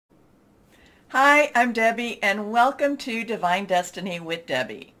Hi, I'm Debbie, and welcome to Divine Destiny with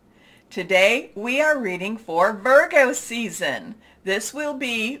Debbie. Today we are reading for Virgo season. This will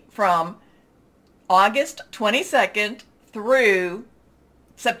be from August 22nd through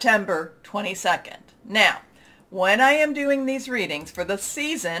September 22nd. Now, when I am doing these readings for the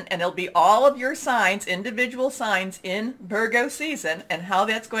season, and it'll be all of your signs, individual signs in Virgo season, and how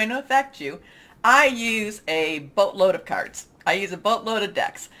that's going to affect you, I use a boatload of cards. I use a boatload of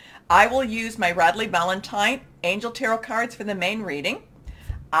decks. I will use my Radley Valentine Angel Tarot cards for the main reading.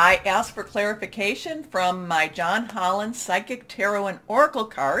 I ask for clarification from my John Holland Psychic Tarot and Oracle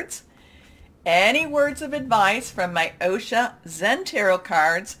cards. Any words of advice from my Osha Zen Tarot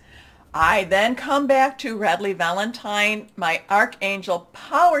cards. I then come back to Radley Valentine, my Archangel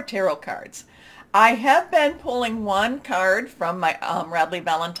Power Tarot cards. I have been pulling one card from my Radley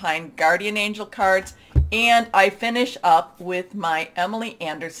Valentine Guardian Angel cards, and I finish up with my Emily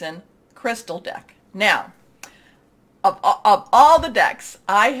Anderson Crystal deck. Now, of all the decks,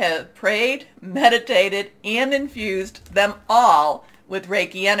 I have prayed, meditated, and infused them all with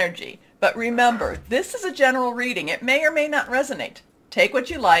Reiki energy. But remember, this is a general reading. It may or may not resonate. Take what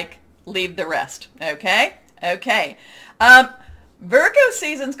you like, leave the rest. Okay? Okay. Virgo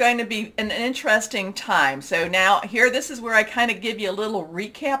season's going to be an interesting time. So now here, this is where I kind of give you a little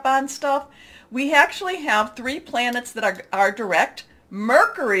recap on stuff. We actually have 3 planets that are direct.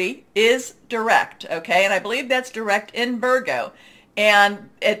 Mercury is direct, okay? And I believe that's direct in Virgo. And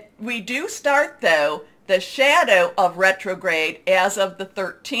we do start, though, the shadow of retrograde as of the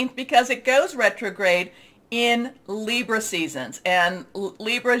 13th, because it goes retrograde in Libra seasons. And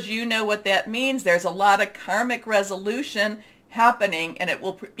Libras, you know what that means. There's a lot of karmic resolution happening, and it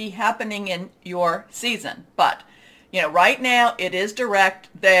will be happening in your season. But, you know, right now it is direct,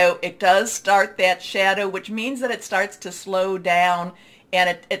 though it does start that shadow, which means that it starts to slow down,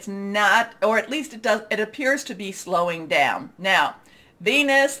 and it's not, or at least it appears to be slowing down. Now,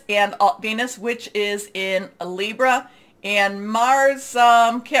 Venus, which is in Libra, and Mars,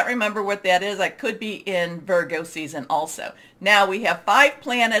 can't remember what that is. I could be in Virgo season also. Now we have 5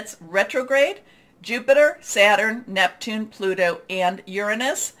 planets retrograde: Jupiter, Saturn, Neptune, Pluto, and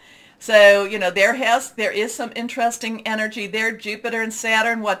Uranus. So, you know, there is some interesting energy there. Jupiter and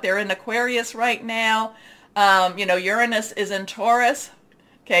Saturn, they're in Aquarius right now. You know, Uranus is in Taurus.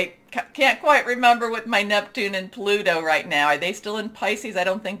 Okay, can't quite remember with my Neptune and Pluto right now. Are they still in Pisces? I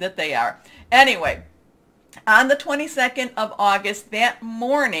don't think that they are. Anyway, on the 22nd of August, that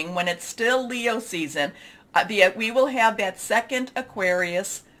morning, when it's still Leo season, we will have that second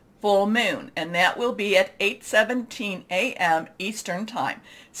Aquarius full moon, and that will be at 8:17 a.m. Eastern Time.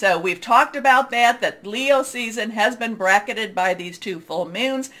 So we've talked about that Leo season has been bracketed by these 2 full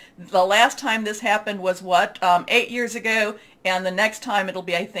moons. The last time this happened was 8 years ago, and the next time it'll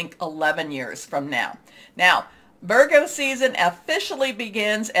be, I think, 11 years from now. Now, Virgo season officially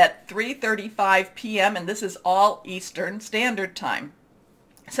begins at 3:35 p.m., and this is all Eastern Standard Time.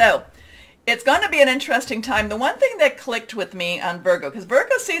 So it's going to be an interesting time. The one thing that clicked with me on Virgo, because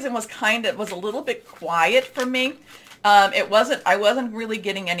Virgo season was a little bit quiet for me. I wasn't really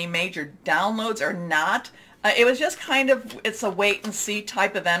getting any major downloads or not. It was just it's a wait and see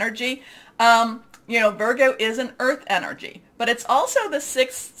type of energy. You know, Virgo is an earth energy, but it's also the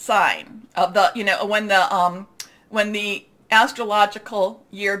 6th sign of the, you know, when the astrological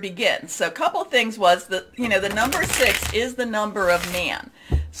year begins. So a couple things was that, you know, the number 6 is the number of man.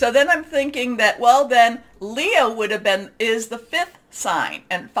 So then I'm thinking that, well, then Leo is the 5th sign,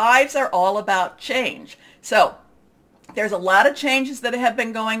 and 5s are all about change. So there's a lot of changes that have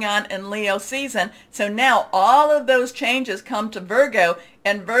been going on in Leo season. So now all of those changes come to Virgo,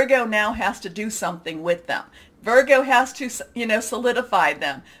 and Virgo now has to do something with them. Virgo has to, you know, solidify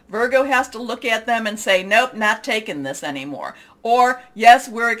them. Virgo has to look at them and say, nope, not taking this anymore. Or, yes,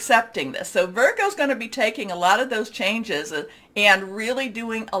 we're accepting this. So Virgo's going to be taking a lot of those changes and really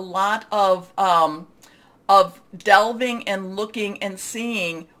doing a lot of delving and looking and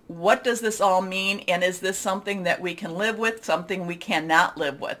seeing, what does this all mean, and is this something that we can live with, something we cannot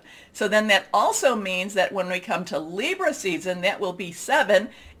live with? So then that also means that when we come to Libra season, that will be 7,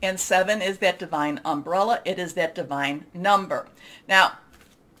 and 7 is that divine umbrella. It is that divine number. Now,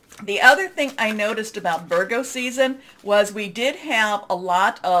 the other thing I noticed about Virgo season was we did have a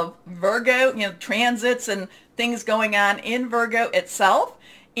lot of Virgo, you know, transits and things going on in Virgo itself,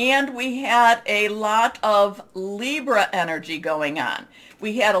 and we had a lot of Libra energy going on.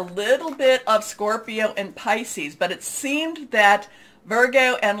 We had a little bit of Scorpio and Pisces, but it seemed that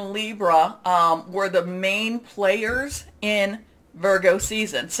Virgo and Libra were the main players in Virgo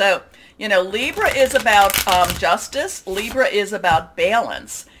season. So, you know, Libra is about justice. Libra is about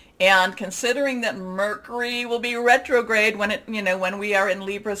balance. And considering that Mercury will be retrograde when when we are in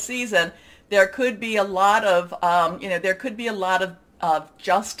Libra season, there could be a lot of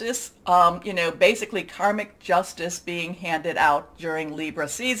justice, basically karmic justice being handed out during Libra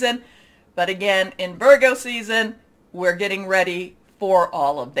season. But again, in Virgo season, we're getting ready for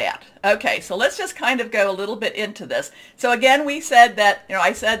all of that. Okay, so let's just kind of go a little bit into this. So again, we said that,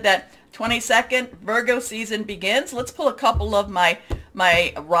 I said that 22nd Virgo season begins. Let's pull a couple of my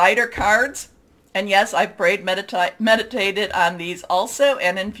rider cards. And yes, I've prayed, meditated on these also,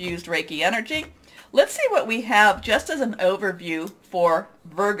 and infused Reiki energy. Let's see what we have just as an overview for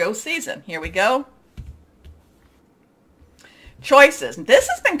Virgo season. Here we go. Choices. This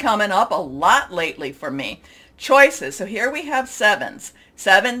has been coming up a lot lately for me. Choices. So here we have sevens.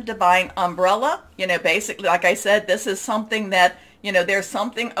 7, divine umbrella. Basically, like I said, this is something that, there's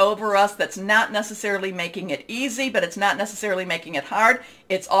something over us that's not necessarily making it easy, but it's not necessarily making it hard.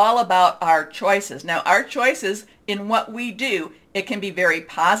 It's all about our choices. Now, our choices in what we do, it can be very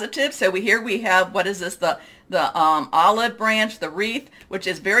positive. So here we have, what is this? The olive branch, the wreath, which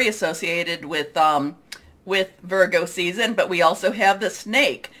is very associated with Virgo season, but we also have the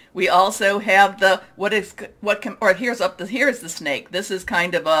snake. We also have here's the snake. This is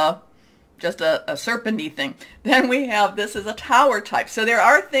kind of just a serpenty thing. Then we have, this is a tower type. So there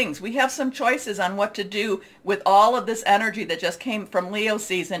are things, we have some choices on what to do with all of this energy that just came from Leo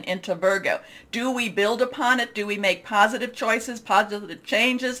season into Virgo. Do we build upon it? Do we make positive choices, positive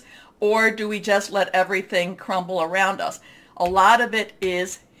changes, or do we just let everything crumble around us? A lot of it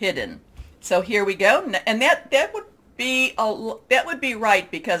is hidden. So here we go, and that would be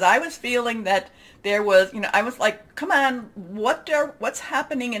right, because I was feeling that there was, I was like, come on, what's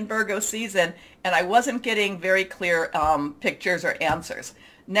happening in Virgo season? And I wasn't getting very clear pictures or answers.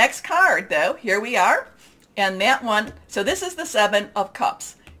 Next card, though, here we are, and that one. So this is the 7 of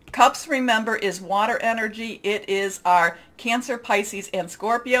Cups. Cups, remember, is water energy. It is our Cancer, Pisces, and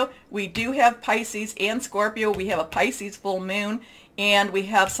Scorpio. We do have Pisces and Scorpio. We have a Pisces full moon, and we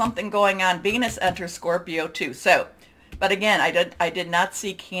have something going on. Venus enters Scorpio too. So, but again, I did not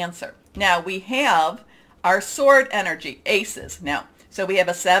see Cancer. Now we have our sword energy, aces. Now, so we have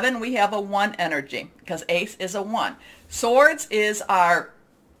a 7, we have a 1 energy, because ace is a 1. Swords is our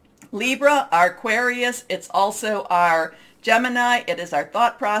Libra, our Aquarius. It's also our Gemini. It is our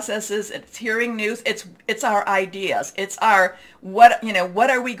thought processes. It's hearing news. It's our ideas. It's our what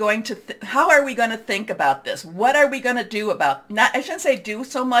are we going to how are we going to think about this? What are we going to do about, not, I shouldn't say do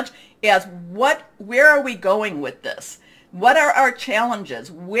so much as where are we going with this? What are our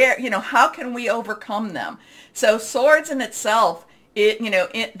challenges? Where, how can we overcome them? So swords in itself,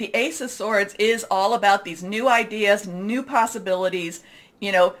 the Ace of Swords is all about these new ideas, new possibilities.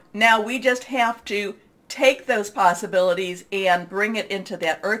 Now we just have to take those possibilities and bring it into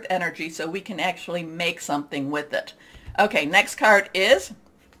that earth energy so we can actually make something with it. Okay, next card is,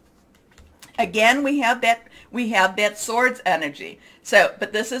 again, we have that swords energy. So,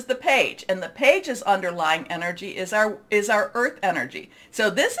 but this is the page, and the page's underlying energy is our earth energy.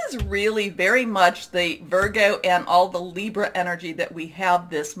 So this is really very much the Virgo and all the Libra energy that we have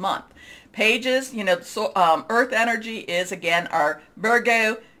this month. Pages, earth energy is, again, our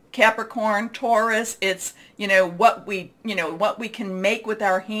Virgo, Capricorn, Taurus. It's, what we can make with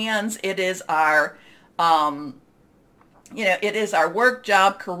our hands. It is our, it is our work,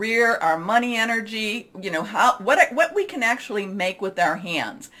 job, career, our money energy, what we can actually make with our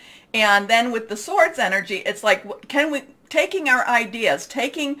hands. And then with the swords energy, it's like, taking our ideas,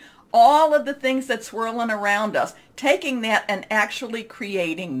 taking all of the things that's swirling around us, taking that and actually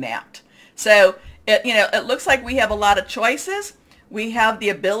creating that. So, it looks like we have a lot of choices. We have the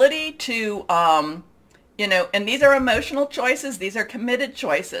ability to, and these are emotional choices. These are committed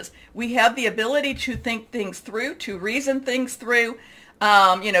choices. We have the ability to think things through, to reason things through.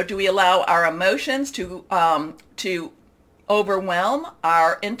 Do we allow our emotions to overwhelm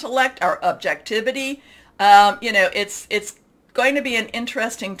our intellect, our objectivity? It's going to be an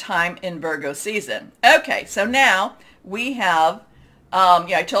interesting time in Virgo season. Okay, so now we have,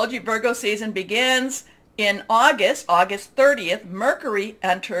 I told you Virgo season begins in August 30th, Mercury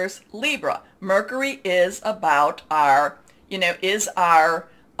enters Libra. Mercury is about our,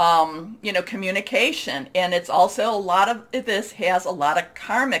 communication. And it's also, a lot of this has a lot of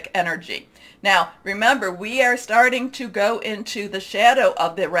karmic energy. Now, remember, we are starting to go into the shadow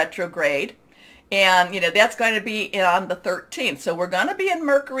of the retrograde. And, that's going to be on the 13th. So we're going to be in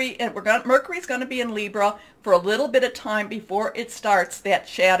Mercury, and Mercury's going to be in Libra for a little bit of time before it starts that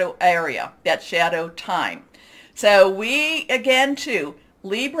shadow area, that shadow time. So we, again, too,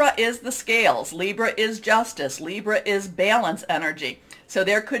 Libra is the scales. Libra is justice. Libra is balance energy. So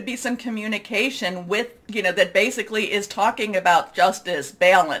there could be some communication with, that basically is talking about justice,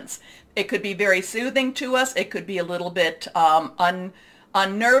 balance. It could be very soothing to us. It could be a little bit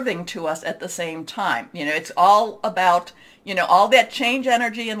unnerving to us at the same time. It's all about, all that change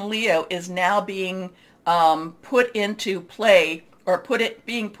energy in Leo is now being put into play, or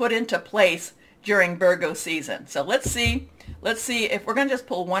being put into place during Virgo season. So let's see if we're going to just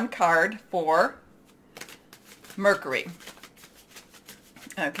pull one card for Mercury.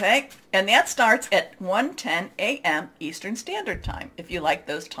 Okay, and that starts at 1:10 a.m. Eastern Standard Time, if you like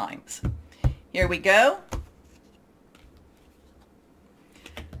those times. Here we go.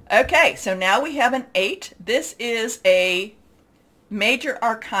 Okay, so now we have an 8. This is a major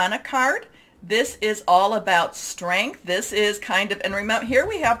arcana card. This is all about strength. This is kind of, and remember, here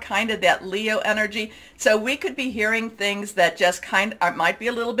we have kind of that Leo energy. So we could be hearing things that just kind of might be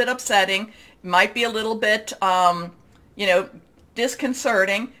a little bit upsetting, might be a little bit,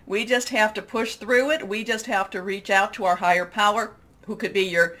 disconcerting. We just have to push through it. We just have to reach out to our higher power, who could be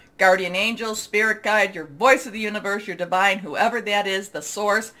your guardian angel, spirit guide, your voice of the universe, your divine, whoever that is, the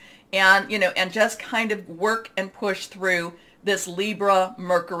source, and, and just kind of work and push through this Libra,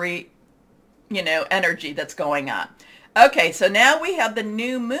 Mercury, energy that's going on. Okay, so now we have the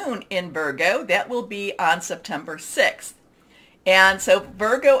new moon in Virgo. That will be on September 6th. And so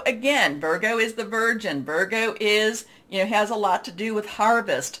Virgo, again, Virgo is the Virgin. Virgo is, has a lot to do with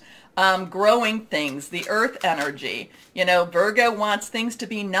harvest, growing things, the earth energy. Virgo wants things to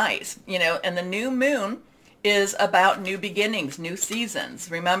be nice, and the new moon is about new beginnings, new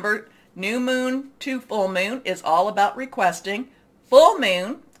seasons. Remember, new moon to full moon is all about requesting. Full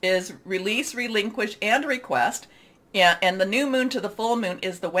moon is release, relinquish, and request. Yeah, and the new moon to the full moon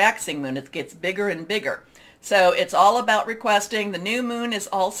is the waxing moon. It gets bigger and bigger. So it's all about requesting. The new moon is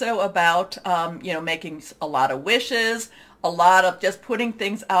also about, making a lot of wishes, a lot of just putting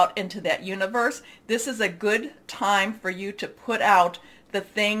things out into that universe. This is a good time for you to put out the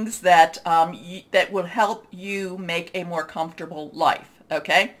things that that will help you make a more comfortable life.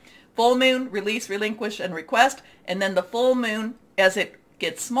 Okay? Full moon, release, relinquish, and request. And then the full moon, as it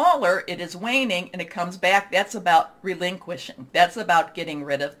gets smaller, it is waning and it comes back. That's about relinquishing. That's about getting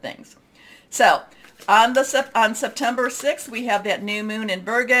rid of things. So on September 6th, we have that new moon in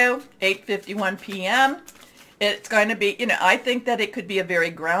Virgo, 8:51 p.m. It's going to be, I think that it could be a very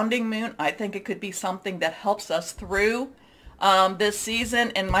grounding moon. I think it could be something that helps us through this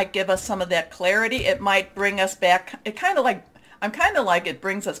season and might give us some of that clarity. It might bring us back. I'm kind of like it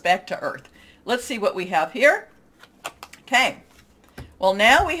brings us back to earth. Let's see what we have here. Okay. Well,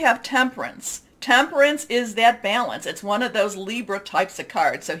 now we have Temperance. Temperance is that balance. It's one of those Libra types of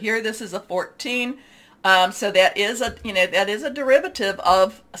cards. So here, this is a 14. So that is a derivative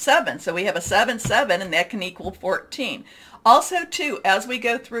of 7. So we have a 7, 7, and that can equal 14. Also, too, as we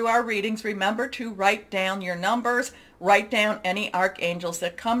go through our readings, remember to write down your numbers, write down any archangels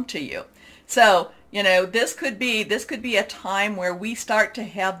that come to you. So, this could be a time where we start to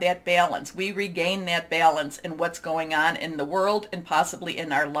have that balance. We regain that balance in what's going on in the world and possibly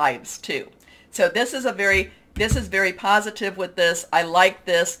in our lives too. So this is very positive with this. I like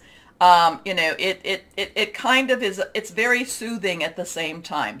this. It kind of is, it's very soothing at the same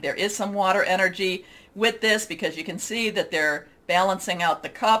time. There is some water energy with this because you can see that they're balancing out the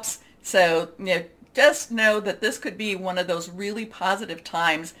cups. So, just know that this could be one of those really positive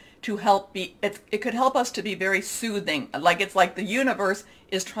times to help it could help us to be very soothing. It's like the universe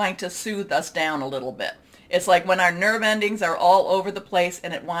is trying to soothe us down a little bit. It's like when our nerve endings are all over the place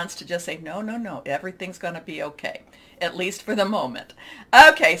and it wants to just say, no, no, no, everything's going to be okay, at least for the moment.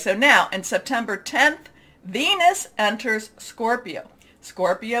 Okay, so now in September 10th, Venus enters Scorpio.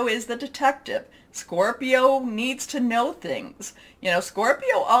 Scorpio is the detective. Scorpio needs to know things.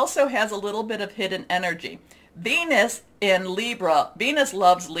 Scorpio also has a little bit of hidden energy. Venus in Libra, Venus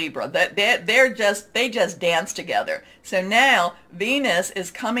loves Libra. They just dance together. So now Venus is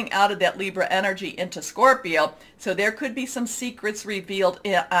coming out of that Libra energy into Scorpio. So there could be some secrets revealed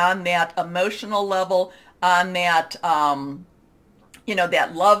on that emotional level, on that,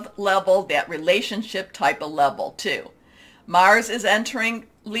 that love level, that relationship type of level too. Mars is entering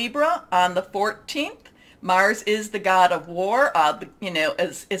Libra on the 14th. Mars is the god of war,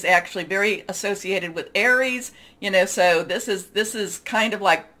 is actually very associated with Aries, so this is kind of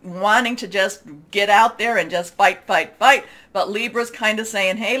like wanting to just get out there and just fight, fight, fight. But Libra's kind of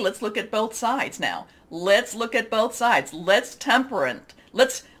saying, hey, let's look at both sides now. Let's look at both sides. Let's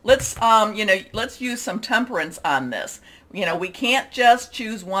use some temperance on this. We can't just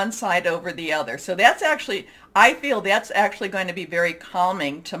choose one side over the other. So I feel that's actually going to be very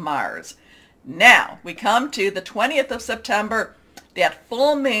calming to Mars. Now, we come to the 20th of September. that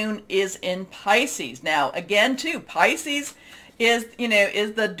full moon is in Pisces. Now, again, too, Pisces is,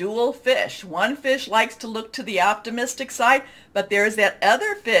 is the dual fish. One fish likes to look to the optimistic side, but there's that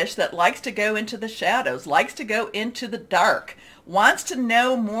other fish that likes to go into the shadows, likes to go into the dark, wants to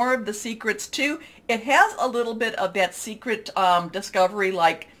know more of the secrets too. It has a little bit of that secret discovery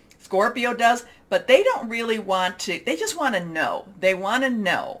like Scorpio does, but they don't really want to. They just want to know. They want to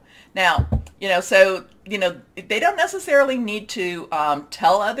know. Now, so, they don't necessarily need to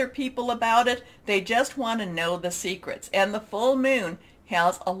tell other people about it. They just want to know the secrets. And the full moon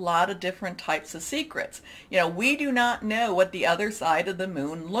has a lot of different types of secrets. We do not know what the other side of the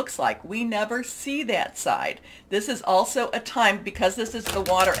moon looks like. We never see that side. This is also a time, because this is the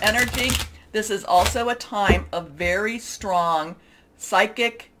water energy, this is also a time of very strong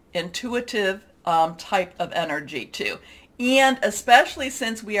psychic, intuitive type of energy too. And especially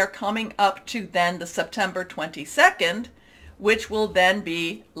since we are coming up to then the September 22nd, which will then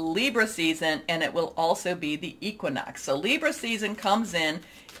be Libra season, and it will also be the equinox. So Libra season comes in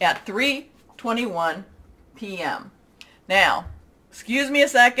at 3:21 p.m. Now, excuse me a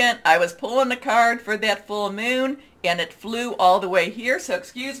second, I was pulling the card for that full moon, and it flew all the way here, so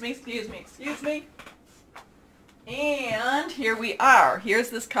excuse me. And here we are.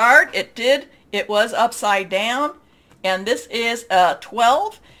 Here's this card. It was upside down. And this is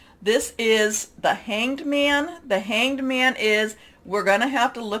 12. This is the Hanged Man. The Hanged Man is, we're going to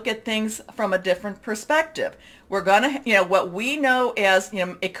have to look at things from a different perspective. We're going to, what we know as,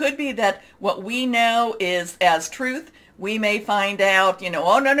 it could be that what we know is as truth. We may find out,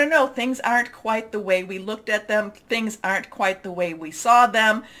 oh, no, things aren't quite the way we looked at them. Things aren't quite the way we saw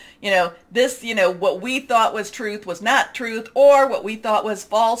them. This, what we thought was truth was not truth, or what we thought was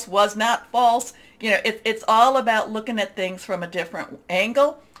false was not false. It's all about looking at things from a different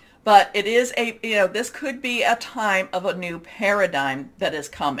angle, but it is this could be a time of a new paradigm that is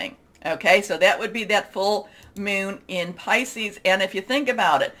coming. Okay, so that would be that full moon in Pisces. And if you think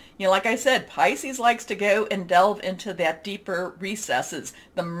about it, like I said, Pisces likes to go and delve into that deeper recesses,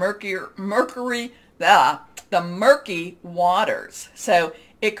 the murky waters. So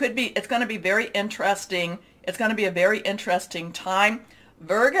it's going to be very interesting. It's going to be a very interesting time.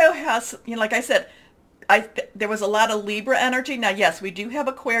 Virgo has, like I said, there was a lot of Libra energy. Now, yes, we do have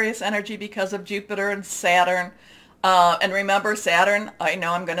Aquarius energy because of Jupiter and Saturn. And remember, Saturn, I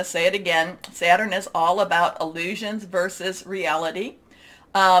know I'm going to say it again, Saturn is all about illusions versus reality.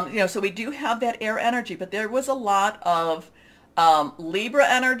 So we do have that air energy, but there was a lot of Libra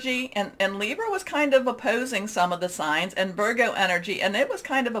energy, and Libra was kind of opposing some of the signs, and Virgo energy, and it was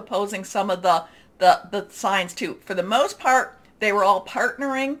kind of opposing some of the signs too. For the most part, they were all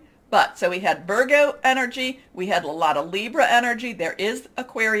partnering, but so we had Virgo energy, we had a lot of Libra energy, there is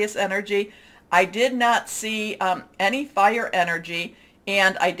Aquarius energy. I did not see any fire energy,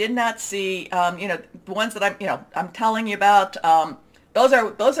 and I did not see, the ones that I'm telling you about. Those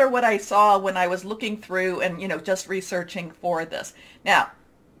are what I saw when I was looking through and just researching for this. Now,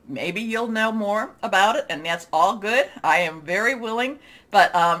 maybe you'll know more about it, and that's all good. I am very willing,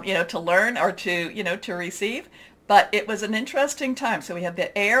 but to learn or to receive. But it was an interesting time. So we have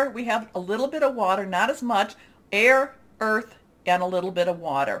the air, we have a little bit of water, not as much, air, earth, and a little bit of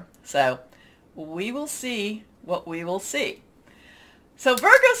water. So we will see what we will see. So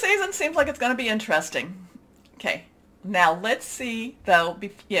Virgo season seems like it's going to be interesting. Okay, now let's see, though,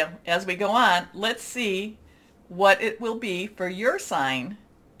 as we go on, let's see what it will be for your sign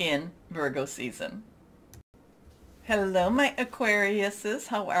in Virgo season. Hello, my Aquariuses.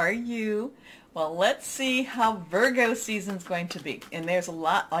 How are you? Well, let's see how Virgo season's going to be. And there's a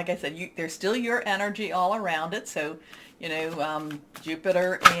lot, like I said, there's still your energy all around it. So,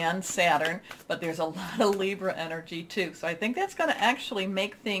 Jupiter and Saturn, but there's a lot of Libra energy too. So I think that's going to actually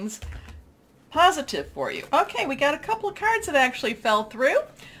make things positive for you. Okay, we got a couple of cards that actually fell through.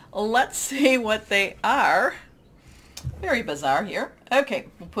 Let's see what they are. Very bizarre here. Okay,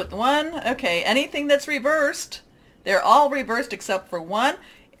 we'll put one. Okay, anything that's reversed, they're all reversed except for one.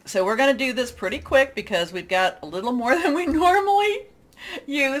 So we're going to do this pretty quick because we've got a little more than we normally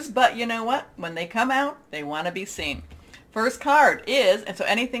use, but you know what? When they come out, they want to be seen. First card is, and so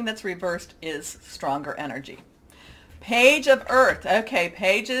anything that's reversed is stronger energy. Page of Earth. Okay,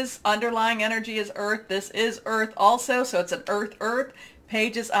 Page's underlying energy is Earth. This is Earth also, so it's an Earth.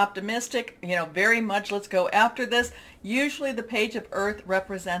 Page is optimistic, very much let's go after this. Usually the Page of Earth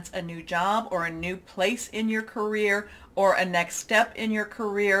represents a new job or a new place in your career or a next step in your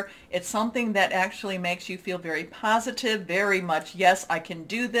career. It's something that actually makes you feel very positive, very much, yes, I can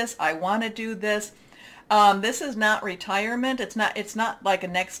do this, I want to do this. This is not retirement. It's not like a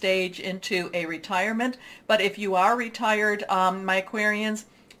next stage into a retirement. But if you are retired, my Aquarians,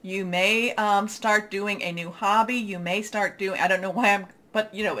 you may start doing a new hobby. You may start doing, I don't know why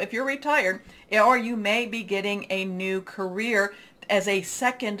but you know, if you're retired, or you may be getting a new career as a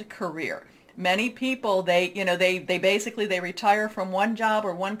second career. Many people, they basically, they retire from one job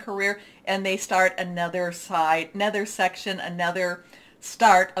or one career and they start another side, another section, another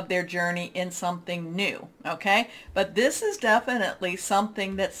start of their journey in something new, okay? But this is definitely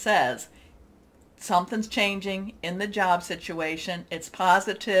something that says something's changing in the job situation. It's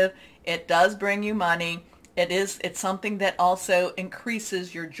positive. It does bring you money. It's something that also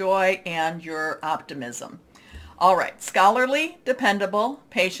increases your joy and your optimism. All right, scholarly, dependable,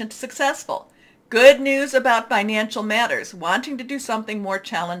 patient, successful. Good news about financial matters. Wanting to do something more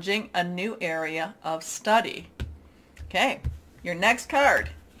challenging, a new area of study. Okay, your next card,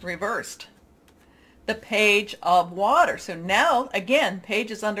 reversed. The Page of Water. So now, again,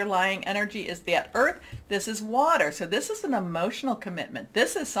 Page's underlying energy is that earth. This is water. So this is an emotional commitment.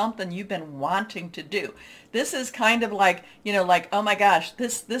 This is something you've been wanting to do. This is kind of like, you know, like, oh my gosh,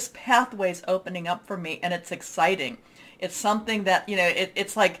 this pathway's opening up for me, and it's exciting. It's something that, you know,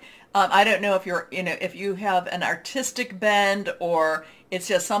 it's like, I don't know if you're, you know, if you have an artistic bend, or it's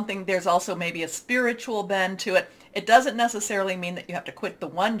just something, there's also maybe a spiritual bend to it. It doesn't necessarily mean that you have to quit the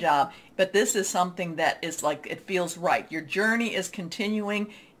one job, but this is something that is like, it feels right. Your journey is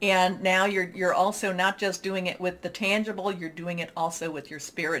continuing, and now you're also not just doing it with the tangible, you're doing it also with your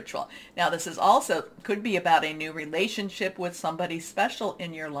spiritual. Now this is also, could be about a new relationship with somebody special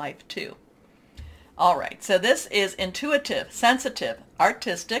in your life too. All right, so this is intuitive, sensitive,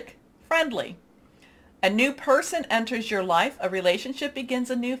 artistic, friendly. A new person enters your life. A relationship begins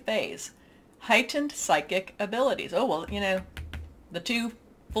a new phase. Heightened psychic abilities. Oh, well, you know, the 2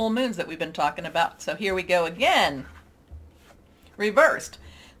 full moons that we've been talking about. So here we go again. Reversed.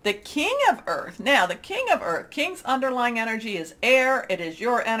 The King of Earth. Now, the King of Earth, King's underlying energy is air. It is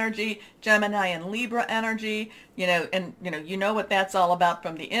your energy, Gemini and Libra energy, you know, and you know what that's all about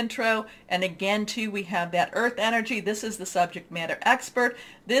from the intro. And again, too, we have that Earth energy. This is the subject matter expert.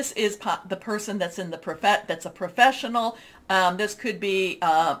 This is the person that's in the that's a professional. This could be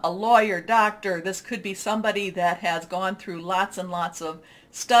a lawyer, doctor. This could be somebody that has gone through lots and lots of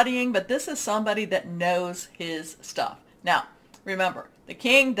studying, but this is somebody that knows his stuff. Now, remember, the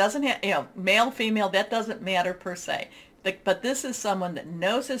king doesn't have, you know, male, female, that doesn't matter per se. But this is someone that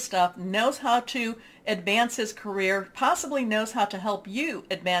knows his stuff, knows how to advance his career, possibly knows how to help you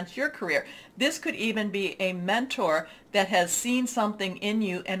advance your career. This could even be a mentor that has seen something in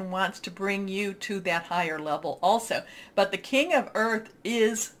you and wants to bring you to that higher level also. But the King of Earth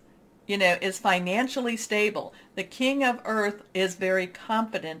is, you know, is financially stable. The King of Earth is very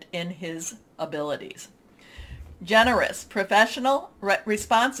confident in his abilities. Generous, professional,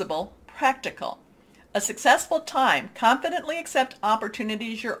 responsible, practical. A successful time. Confidently accept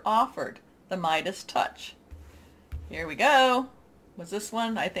opportunities you're offered. The Midas touch. Here we go. Was this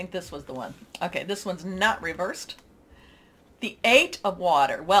one? I think this was the one. Okay, this one's not reversed. The 8 of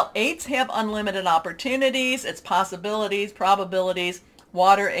Water. Well, 8s have unlimited opportunities. It's possibilities, probabilities.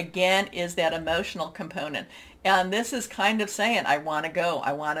 Water, again, is that emotional component. And this is kind of saying, I want to go,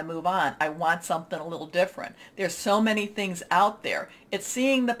 I want to move on, I want something a little different. There's so many things out there. It's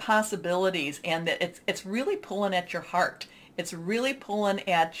seeing the possibilities, and that it's really pulling at your heart. It's really pulling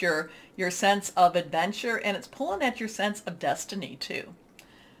at your sense of adventure, and it's pulling at your sense of destiny too.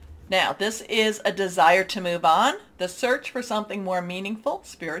 Now, this is a desire to move on, the search for something more meaningful,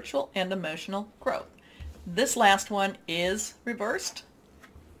 spiritual, and emotional growth. This last one is reversed.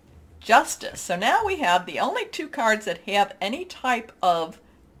 Justice. So now we have the only 2 cards that have any type of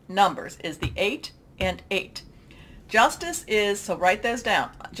numbers is the 8 and 8. Justice is, so write those down.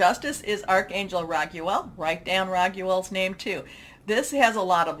 Justice is Archangel Raguel. Write down Raguel's name too. This has a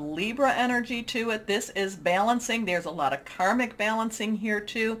lot of Libra energy to it. This is balancing. There's a lot of karmic balancing here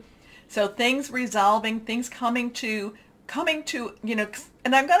too. So things resolving, things coming to, you know,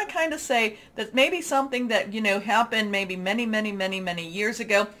 and I'm going to kind of say that maybe something that, you know, happened maybe many years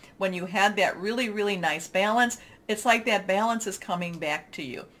ago when you had that really, really nice balance. It's like that balance is coming back to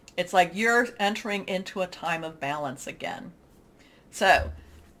you. It's like you're entering into a time of balance again. So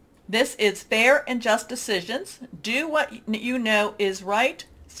this is fair and just decisions. Do what you know is right.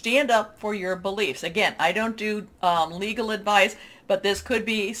 Stand up for your beliefs. Again, I don't do legal advice, but this could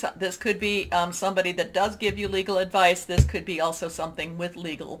be somebody that does give you legal advice. This could be also something with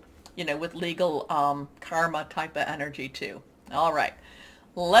legal, you know, with legal karma type of energy too. All right.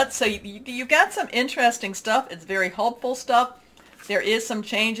 So you got some interesting stuff. It's very hopeful stuff. there is some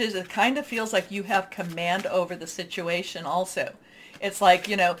changes. It kind of feels like you have command over the situation also. It's like,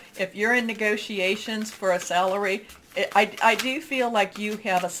 you know, if you're in negotiations for a salary, I do feel like you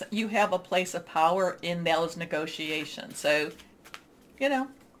have a place of power in those negotiations. So, you know,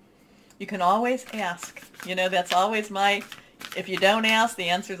 you can always ask. You know, that's always if you don't ask, the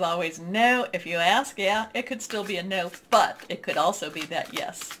answer is always no. If you ask, yeah, it could still be a no, but it could also be that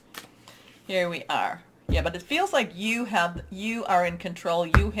yes. Here we are. Yeah, but it feels like you are in control.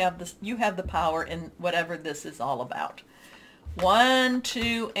 You have the power in whatever this is all about. 1,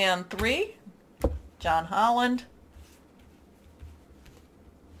 2, and 3. John Holland.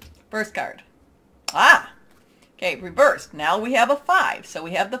 First card. Ah! Okay, reversed. Now we have a 5. So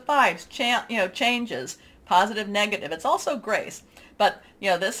we have the 5s, changes, positive, negative. It's also grace. But, you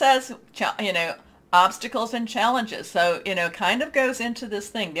know, this says, you know, obstacles and challenges. So, you know, kind of goes into this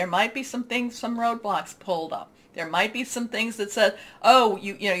thing. There might be some things, some roadblocks pulled up. There might be some things that said, oh,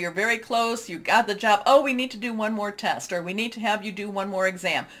 you know, you're very close, you got the job. Oh, we need to do one more test, or we need to have you do one more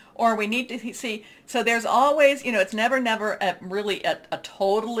exam, or we need to see. So there's always, you know, it's never really a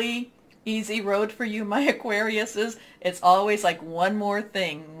totally easy road for you, my Aquariuses. It's always like one more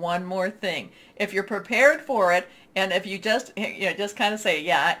thing, one more thing. If you're prepared for it, and if you just, you know, just kind of say,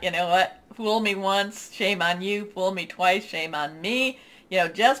 yeah, you know what, fool me once, shame on you, fool me twice, shame on me. You know,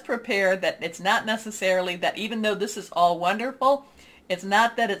 just prepare that it's not necessarily that, even though this is all wonderful, it's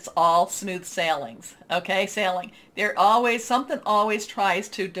not that it's all smooth sailings, okay, sailing. Something always tries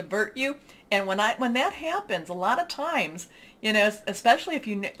to divert you. And when that happens, a lot of times, you know, especially if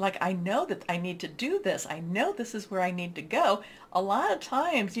you, like, I know that I need to do this, I know this is where I need to go, a lot of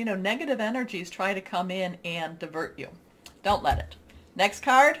times, you know, negative energies try to come in and divert you. Don't let it. Next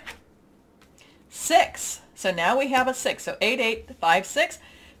card, 6. So now we have a 6. So 8, 8, 5, 6.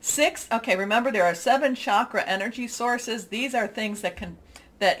 6, okay, remember there are 7 chakra energy sources. These are things that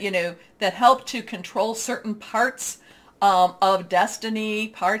help to control certain parts of destiny,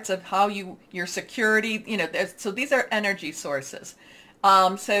 parts of how your security, you know, so these are energy sources.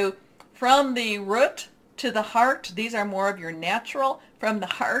 So from the root to the heart, these are more of your natural. From the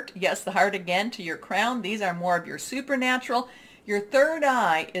heart, yes, the heart again, to your crown, these are more of your supernatural. Your third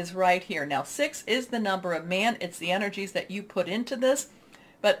eye is right here. Now, 6 is the number of man. It's the energies that you put into this.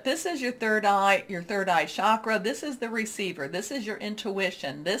 But this is your third eye chakra. This is the receiver. This is your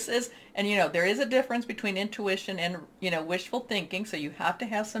intuition. This is, and you know, there is a difference between intuition and, you know, wishful thinking, so you have to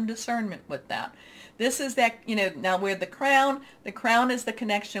have some discernment with that. This is that, you know, now where the crown is the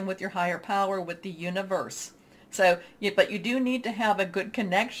connection with your higher power, with the universe. So, but you do need to have a good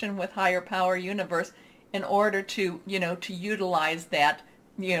connection with higher power, universe, in order to, you know, to utilize that,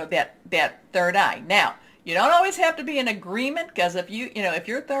 you know, that third eye. Now, you don't always have to be in agreement, because if if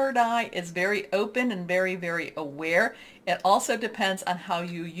your third eye is very open and very, very aware, it also depends on how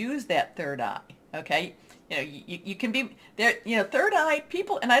you use that third eye, okay? You know, you can be there, you know, third eye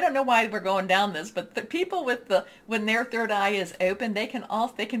people, and I don't know why we're going down this, but the people when their third eye is open, they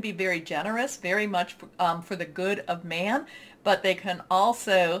can be very generous, very much for the good of man, but they can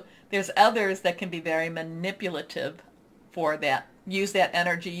also, there's others that can be very manipulative for that. Use that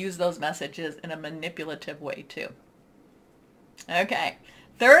energy, use those messages in a manipulative way too. Okay.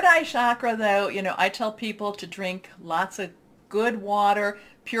 Third eye chakra, though, you know, I tell people to drink lots of good water,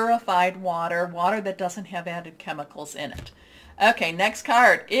 purified water, water that doesn't have added chemicals in it. Okay, next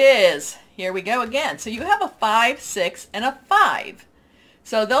card is, here we go again. So you have a 5, 6, and a 5.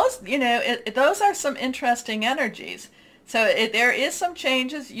 So those, you know, those are some interesting energies. So there is some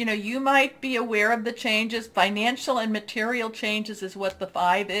changes. You know, you might be aware of the changes. Financial and material changes is what the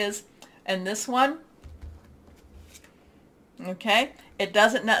 5 is. And this one, okay, it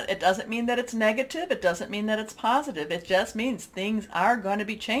doesn't mean that it's negative. It doesn't mean that it's positive. It just means things are going to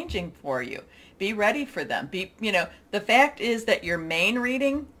be changing for you. Be ready for them. You know, the fact is that your main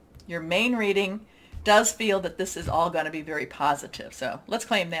reading does feel that this is all going to be very positive. So let's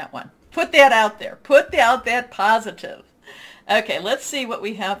claim that one. Put that out there. Put out that positive. Okay, let's see what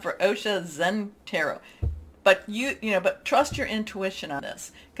we have for Osha Zen Tarot. But but trust your intuition on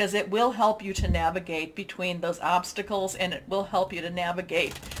this, because it will help you to navigate between those obstacles, and it will help you to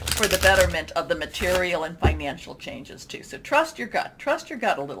navigate for the betterment of the material and financial changes too. So trust your gut. Trust your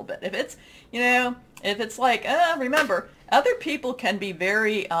gut a little bit. If it's, you know, if it's like, remember, other people can be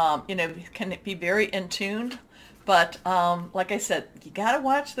very, can be very in tune. But like I said, you got to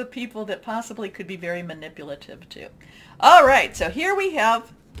watch the people that possibly could be very manipulative too. All right, so here we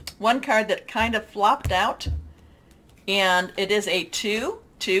have one card that kind of flopped out, and it is a two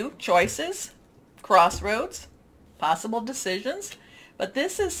choices, crossroads, possible decisions. But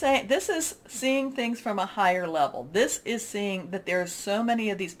this is saying, this is seeing things from a higher level. This is seeing that there's so many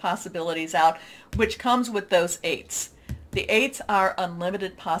of these possibilities out, which comes with those eights. The eights are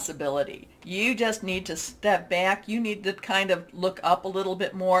unlimited possibility. You just need to step back. You need to kind of look up a little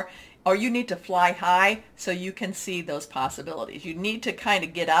bit more, or you need to fly high so you can see those possibilities. You need to kind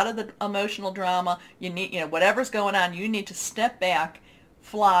of get out of the emotional drama. You need, whatever's going on, you need to step back,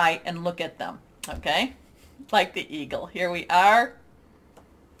 fly, and look at them. Okay? Like the eagle. Here we are.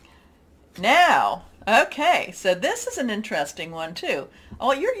 Now, okay, so this is an interesting one too.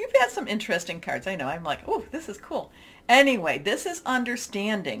 Oh, you've had some interesting cards. I know. I'm like, oh, this is cool. Anyway, this is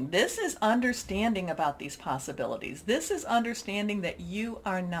understanding. This is understanding about these possibilities. This is understanding that you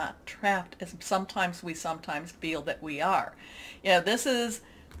are not trapped as we sometimes feel that we are. This is,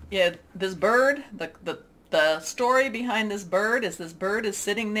 this bird, the story behind this bird is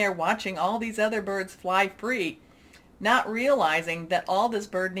sitting there watching all these other birds fly free, not realizing that all this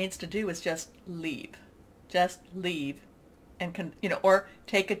bird needs to do is just leave. Just leave and, or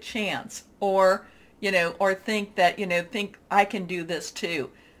take a chance, or, or think that, think I can do this too.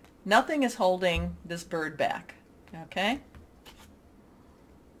 Nothing is holding this bird back. Okay?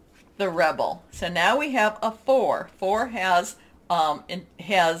 The rebel. So now we have a 4. 4 has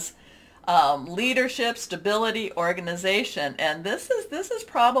leadership, stability, organization, and this is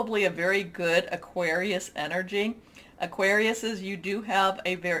probably a very good Aquarius energy. Aquariuses, you do have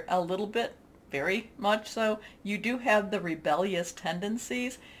a little bit, very much so, you do have the rebellious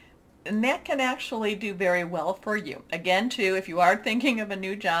tendencies, and that can actually do very well for you. Again, too, if you are thinking of a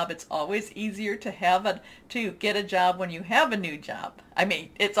new job, it's always easier to get a job when you have a new job. I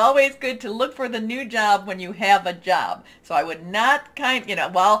mean, it's always good to look for the new job when you have a job. So I would not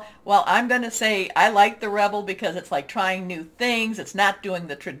well, I'm going to say I like the rebel because it's like trying new things. It's not doing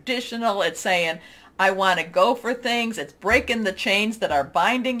the traditional. It's saying, I want to go for things. It's breaking the chains that are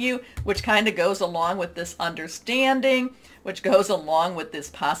binding you, which kind of goes along with this understanding, which goes along with this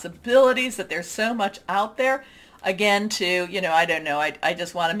possibilities that there's so much out there. Again, to, I don't know, I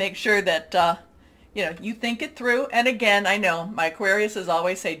just want to make sure that, you think it through. And again, I know my Aquariuses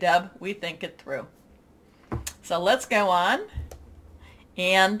always say, Deb, we think it through. So let's go on.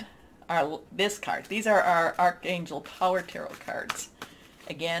 And this card. These are our Archangel Power Tarot cards.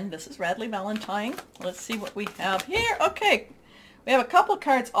 Again, this is Radley Valentine. Let's see what we have here. Okay, we have a couple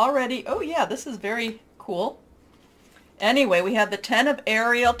cards already. Oh yeah, this is very cool. Anyway, we have the 10 of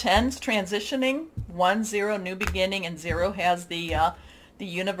Ariel. 10's transitioning. 1, 0, new beginning, and 0 has the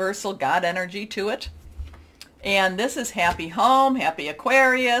universal God energy to it. And this is happy home, happy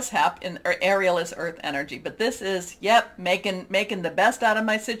Aquarius, and Ariel is earth energy. But this is, yep, making the best out of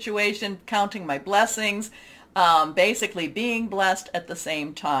my situation, counting my blessings, basically being blessed at the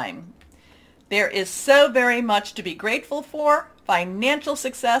same time. There is so very much to be grateful for. Financial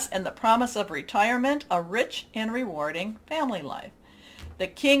success and the promise of retirement, a rich and rewarding family life. The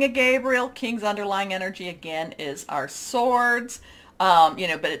King of Gabriel, King's underlying energy again is our swords.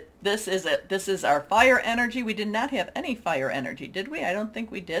 But this is our fire energy. We did not have any fire energy, did we? I don't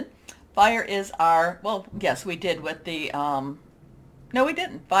think we did. Fire is our, well, yes, we did with the, no, we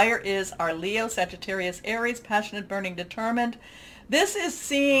didn't. Fire is our Leo, Sagittarius, Aries, passionate, burning, determined. This is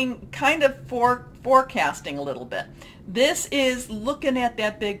seeing kind of forecasting a little bit. This is looking at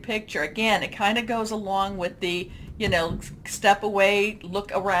that big picture. Again, it kind of goes along with the, step away,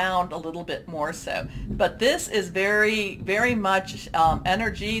 look around a little bit more so. But this is very, very much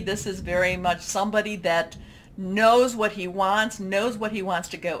energy. This is very much somebody that knows what he wants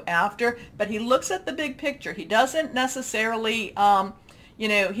to go after, but he looks at the big picture. He doesn't necessarily,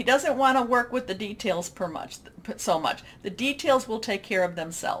 he doesn't want to work with the details so much. The details will take care of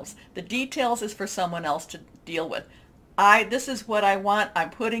themselves. The details is for someone else to deal with. This is what I want.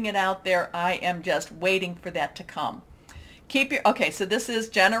 I'm putting it out there. I am just waiting for that to come. Okay, so this is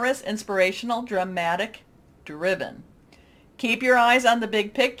generous, inspirational, dramatic, driven. Keep your eyes on the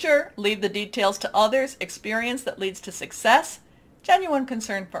big picture. Leave the details to others. Experience that leads to success. Genuine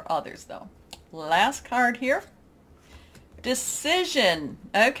concern for others, though. Last card here. Decision.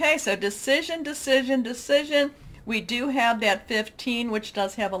 Okay, so decision. We do have that 15, which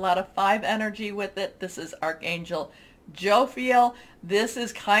does have a lot of 5 energy with it. This is Archangel Jophiel. This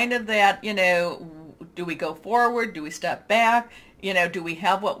is kind of that, do we go forward? Do we step back? Do we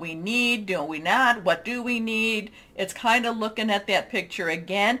have what we need? Do we not? What do we need? It's kind of looking at that picture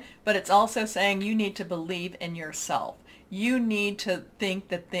again, but it's also saying you need to believe in yourself. You need to think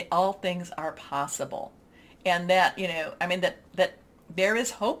that all things are possible. And that, that there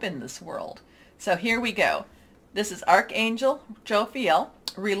is hope in this world. So here we go. This is Archangel Jophiel.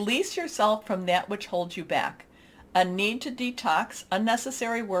 Release yourself from that which holds you back. a need to detox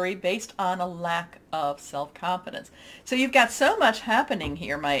unnecessary worry based on a lack of self-confidence. So you've got so much happening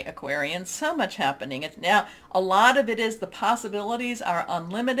here, my Aquarians, so much happening. It's now, a lot of it is the possibilities are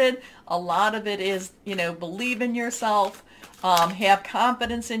unlimited. A lot of it is, you know, believe in yourself, have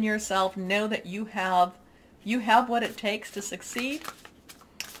confidence in yourself, know that you have what it takes to succeed.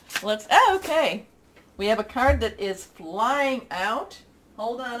 Okay. We have a card that is flying out.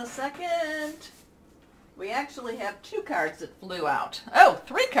 Hold on a second. We actually have 2 cards that flew out. Oh,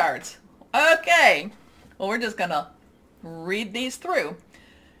 3 cards. Okay. Well, we're just going to read these through.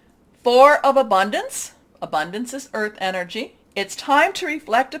 4 of Abundance. Abundance is earth energy. It's time to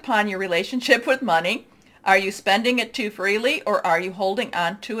reflect upon your relationship with money. Are you spending it too freely, or are you holding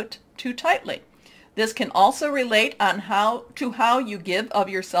on to it too tightly? This can also relate on how you give of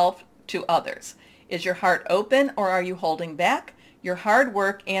yourself to others. Is your heart open, or are you holding back? Your hard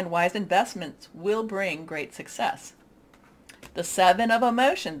work and wise investments will bring great success. The 7 of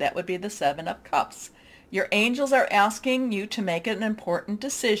Emotion, that would be the 7 of Cups. Your angels are asking you to make an important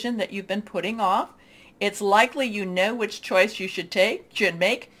decision that you've been putting off. It's likely you know which choice you should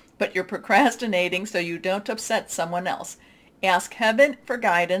make, but you're procrastinating so you don't upset someone else. Ask heaven for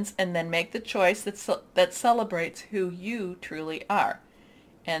guidance and then make the choice that celebrates who you truly are.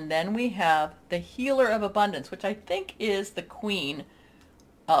 And then we have the Healer of Abundance, which I think is the Queen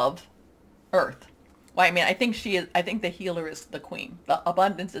of Earth. Well, I mean, I think the Healer is the Queen. The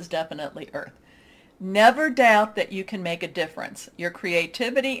Abundance is definitely Earth. Never doubt that you can make a difference. Your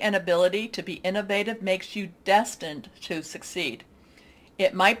creativity and ability to be innovative makes you destined to succeed.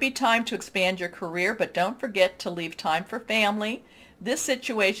 It might be time to expand your career, but don't forget to leave time for family. This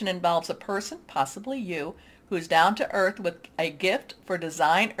situation involves a person, possibly you, who's down to earth with a gift for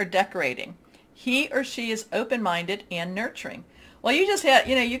design or decorating. He or she is open-minded and nurturing. Well, you just had,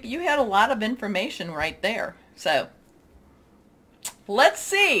 you had a lot of information right there. So let's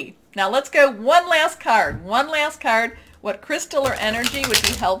see. Now let's go one last card. What crystal or energy would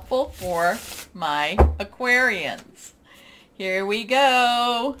be helpful for my Aquarians? Here we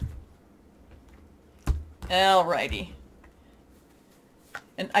go. Alrighty.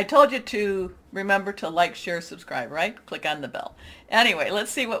 And I told you to remember to like, share, subscribe, right? Click on the bell. Anyway,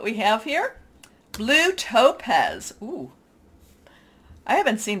 let's see what we have here. Blue Topaz. Ooh. I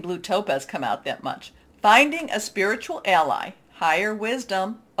haven't seen blue topaz come out that much. Finding a spiritual ally. Higher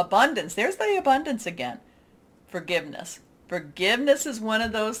wisdom. Abundance. There's the abundance again. Forgiveness. Forgiveness is one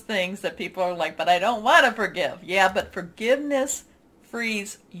of those things that people are like, but I don't want to forgive. Yeah, but forgiveness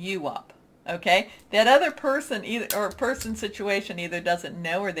frees you up. Okay? That other person person situation either doesn't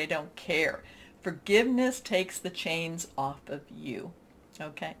know or they don't care. Forgiveness takes the chains off of you.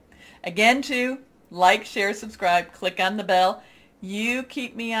 Okay? Again, to like, share, subscribe, click on the bell. You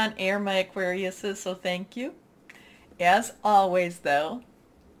keep me on air, my Aquariuses, so thank you. As always, though,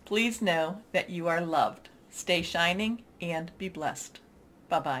 please know that you are loved. Stay shining and be blessed.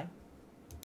 Bye-bye.